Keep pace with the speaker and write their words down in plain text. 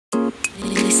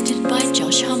Listed by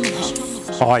Josh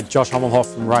Hummelhoff. Hi, Josh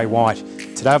Hummelhoff from Ray White.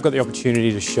 Today I've got the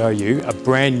opportunity to show you a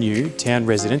brand new town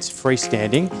residence,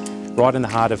 freestanding, right in the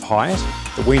heart of Highett,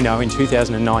 that we know in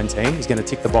 2019 is going to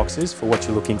tick the boxes for what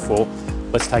you're looking for.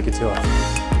 Let's take a tour.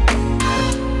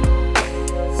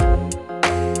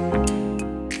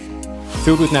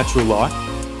 Filled with natural light,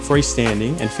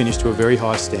 freestanding and finished to a very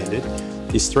high standard,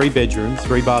 this 3-bedroom,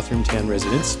 3-bathroom town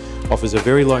residence offers a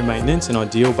very low maintenance and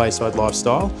ideal bayside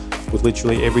lifestyle with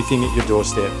literally everything at your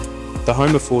doorstep. The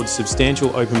home affords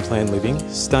substantial open plan living,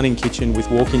 stunning kitchen with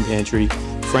walk-in pantry,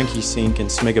 Frankie sink and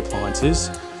Smeg appliances,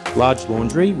 large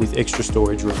laundry with extra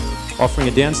storage room. Offering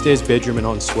a downstairs bedroom and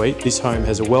ensuite, this home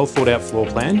has a well thought out floor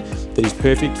plan that is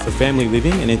perfect for family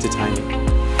living and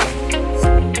entertaining.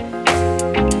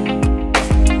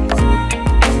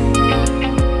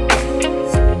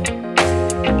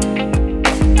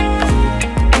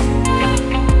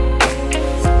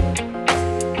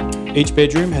 Each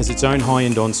bedroom has its own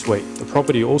high-end ensuite. The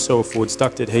property also affords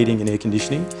ducted heating and air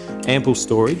conditioning, ample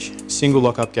storage, single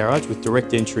lock-up garage with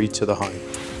direct entry to the home.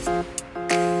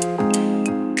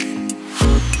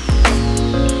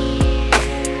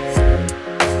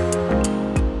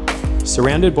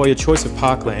 Surrounded by your choice of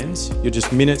parklands, you're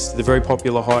just minutes to the very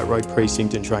popular Highett Road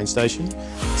precinct and train station,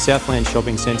 Southland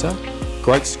Shopping Centre,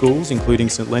 great schools including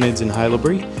St Leonard's and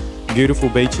Haileybury, beautiful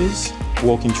beaches,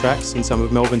 walking tracks and some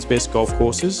of Melbourne's best golf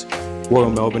courses, Royal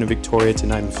Melbourne and Victoria to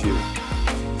name a few.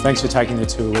 Thanks for taking the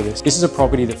tour with us. This is a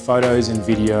property that photos and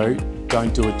video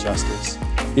don't do it justice.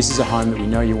 This is a home that we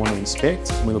know you want to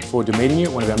inspect and we look forward to meeting you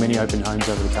at one of our many open homes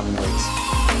over the coming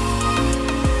weeks.